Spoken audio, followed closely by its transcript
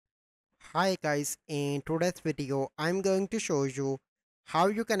Hi guys, in today's video I'm going to show you how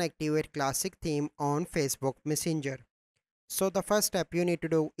you can activate classic theme on Facebook Messenger. So the first step you need to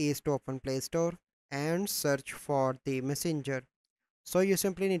do is to open Play Store and search for the Messenger. So you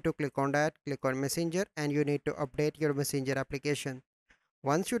simply need to click on that, click on Messenger, and you need to update your Messenger application.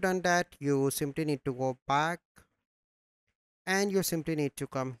 Once you done that, you simply need to go back and you simply need to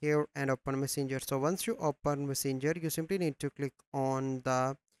come here and open Messenger. So once you open Messenger, you simply need to click on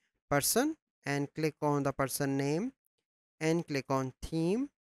the person and click on the person name and click on theme,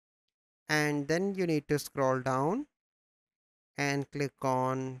 and then you need to scroll down and click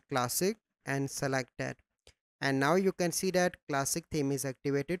on classic and select that, and now you can see that classic theme is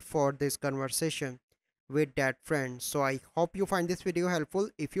activated for this conversation with that friend. So I hope you find this video helpful.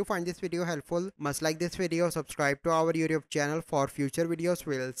 If you find this video helpful, must like this video, subscribe to our YouTube channel for future videos.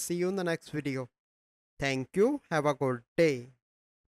 We'll see you in the next video. Thank you, have a good day.